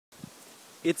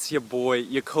It's your boy,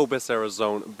 Yacobis,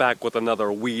 Ariszon, back with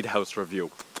another Weed House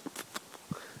review.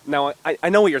 Now, I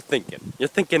know what you're thinking. You're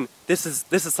thinking, this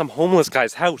is some homeless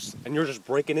guy's house, and you're just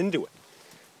breaking into it.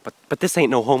 But this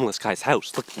ain't no homeless guy's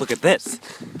house. Look at this.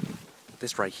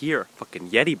 This right here,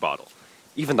 fucking Yeti bottle.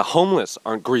 Even the homeless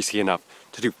aren't greasy enough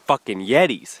to do fucking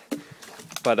Yetis.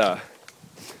 But,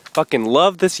 fucking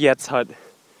love this Yet's hut,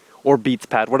 or Beats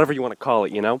pad, whatever you want to call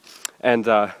it, you know? And,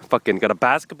 fucking got a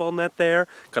basketball net there,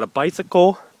 got a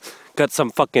bicycle, got some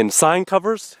fucking sign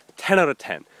covers, 10 out of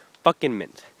 10. Fucking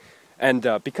mint. And,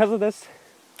 because of this,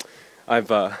 I've,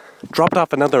 dropped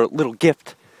off another little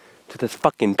gift to this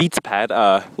fucking Beats pad.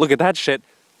 Look at that shit.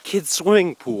 Kids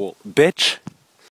swimming pool, bitch.